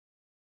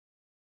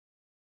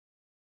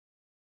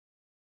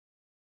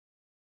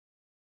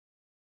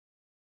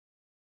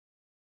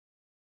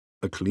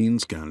A clean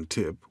scan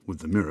tip with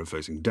the mirror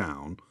facing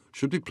down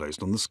should be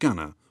placed on the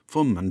scanner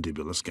for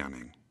mandibular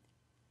scanning.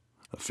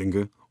 A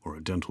finger or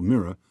a dental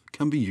mirror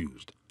can be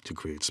used to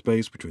create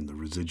space between the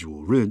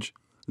residual ridge,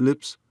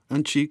 lips,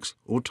 and cheeks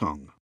or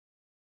tongue.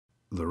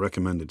 The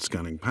recommended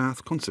scanning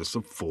path consists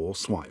of 4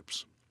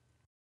 swipes.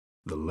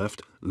 The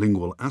left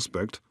lingual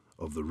aspect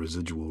of the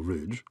residual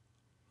ridge,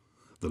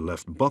 the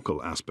left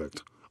buccal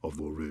aspect of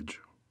the ridge,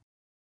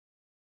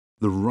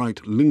 the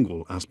right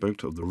lingual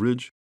aspect of the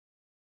ridge,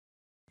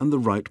 and the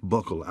right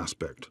buccal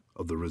aspect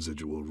of the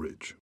residual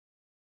ridge.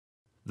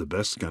 The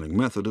best scanning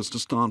method is to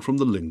start from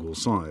the lingual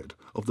side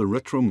of the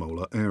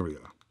retromolar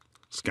area,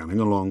 scanning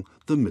along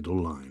the middle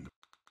line.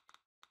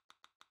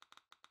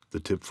 The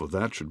tip for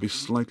that should be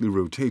slightly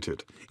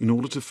rotated in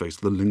order to face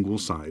the lingual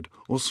side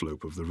or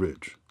slope of the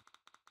ridge.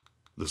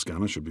 The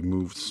scanner should be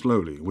moved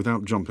slowly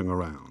without jumping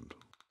around.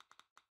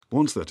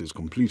 Once that is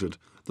completed,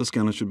 the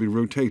scanner should be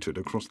rotated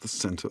across the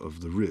center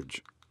of the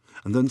ridge,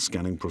 and then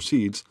scanning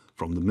proceeds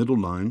from the middle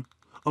line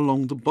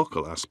along the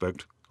buccal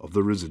aspect of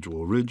the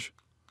residual ridge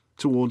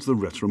towards the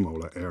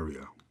retromolar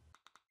area.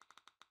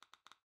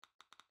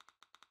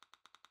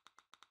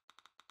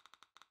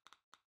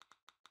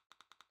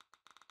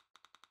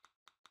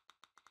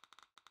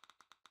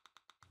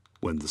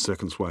 When the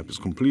second swipe is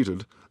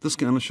completed, the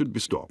scanner should be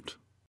stopped.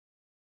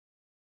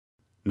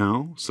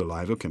 Now,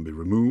 saliva can be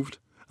removed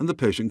and the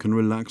patient can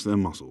relax their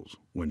muscles.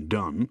 When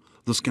done,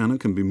 the scanner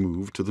can be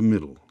moved to the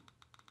middle.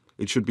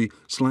 It should be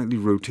slightly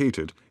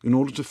rotated in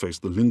order to face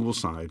the lingual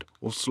side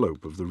or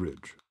slope of the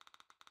ridge.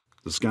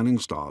 The scanning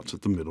starts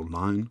at the middle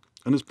line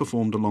and is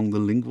performed along the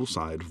lingual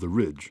side of the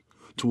ridge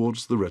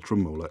towards the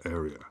retromolar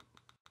area.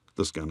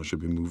 The scanner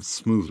should be moved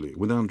smoothly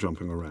without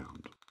jumping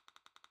around.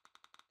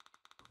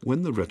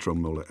 When the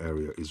retromolar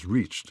area is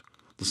reached,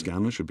 the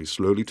scanner should be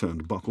slowly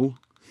turned buccal,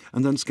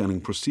 and then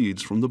scanning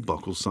proceeds from the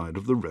buccal side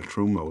of the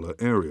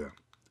retromolar area,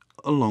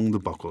 along the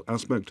buccal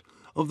aspect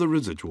of the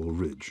residual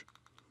ridge,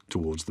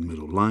 towards the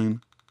middle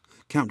line,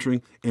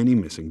 capturing any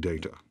missing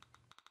data.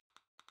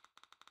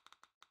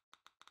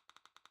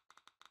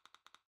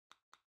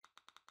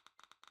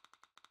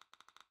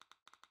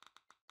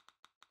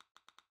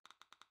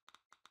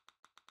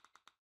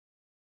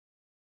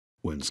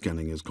 When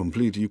scanning is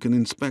complete, you can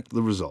inspect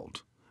the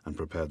result and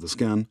prepare the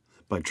scan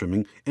by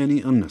trimming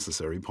any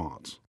unnecessary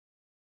parts.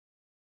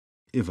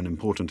 If an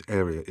important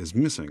area is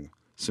missing,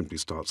 simply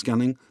start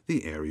scanning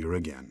the area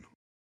again.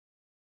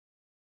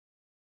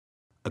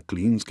 A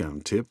clean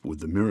scan tip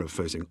with the mirror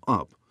facing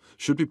up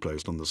should be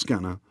placed on the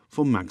scanner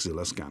for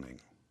maxillar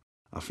scanning.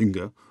 A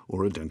finger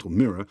or a dental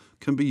mirror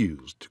can be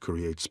used to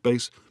create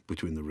space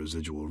between the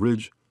residual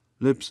ridge,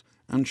 lips,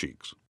 and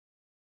cheeks.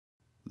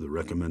 The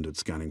recommended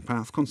scanning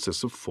path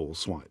consists of 4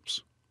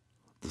 swipes: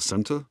 the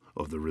center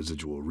of the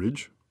residual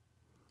ridge,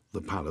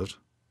 the palate,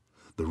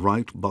 the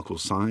right buccal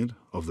side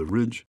of the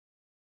ridge,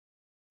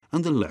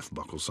 and the left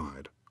buccal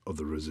side of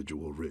the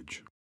residual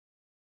ridge.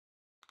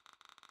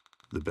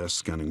 The best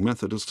scanning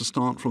method is to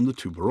start from the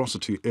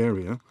tuberosity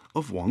area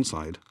of one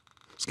side,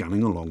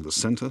 scanning along the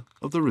center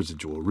of the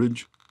residual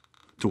ridge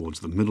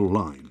towards the middle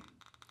line,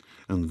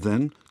 and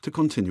then to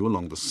continue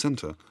along the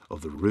center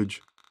of the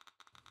ridge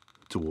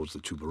towards the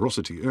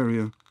tuberosity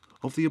area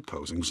of the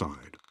opposing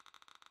side.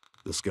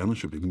 The scanner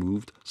should be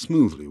moved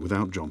smoothly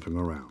without jumping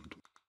around.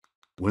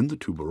 When the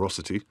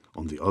tuberosity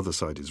on the other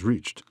side is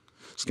reached,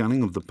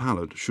 scanning of the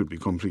palate should be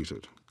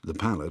completed. The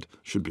palate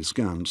should be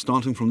scanned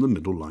starting from the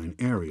middle line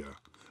area,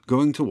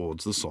 going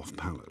towards the soft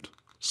palate,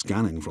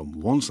 scanning from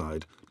one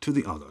side to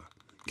the other,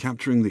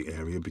 capturing the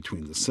area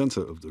between the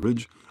center of the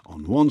ridge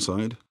on one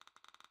side,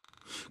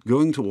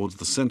 going towards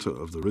the center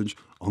of the ridge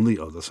on the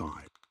other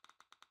side.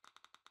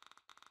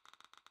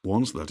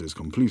 Once that is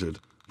completed,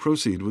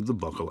 proceed with the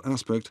buccal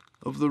aspect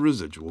of the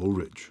residual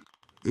ridge.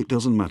 It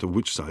doesn't matter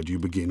which side you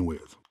begin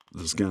with.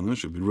 The scanner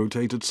should be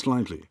rotated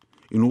slightly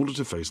in order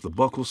to face the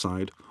buccal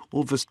side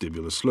or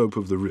vestibular slope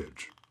of the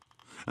ridge,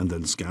 and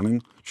then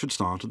scanning should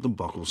start at the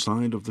buccal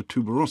side of the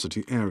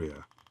tuberosity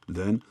area,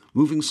 then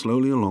moving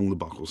slowly along the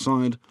buccal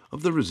side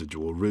of the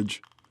residual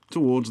ridge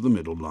towards the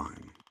middle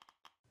line.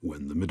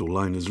 When the middle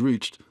line is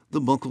reached,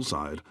 the buccal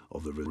side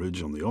of the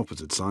ridge on the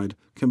opposite side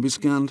can be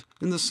scanned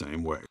in the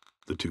same way.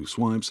 The 2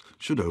 swipes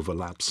should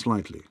overlap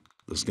slightly.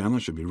 The scanner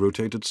should be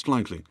rotated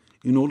slightly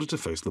in order to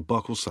face the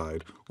buccal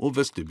side or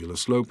vestibular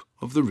slope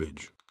of the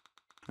ridge,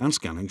 and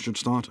scanning should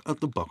start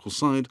at the buccal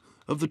side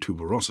of the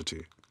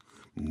tuberosity,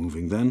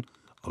 moving then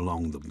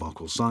along the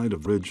buccal side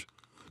of ridge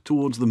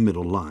towards the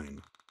middle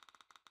line,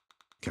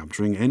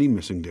 capturing any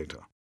missing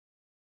data.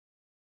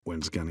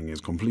 When scanning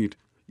is complete,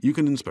 you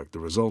can inspect the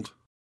result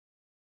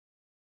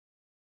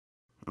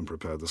and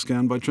prepare the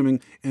scan by trimming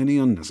any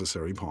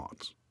unnecessary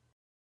parts.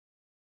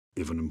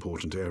 If an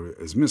important area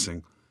is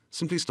missing,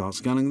 simply start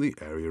scanning the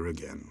area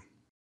again.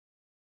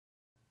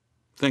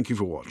 Thank you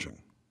for watching.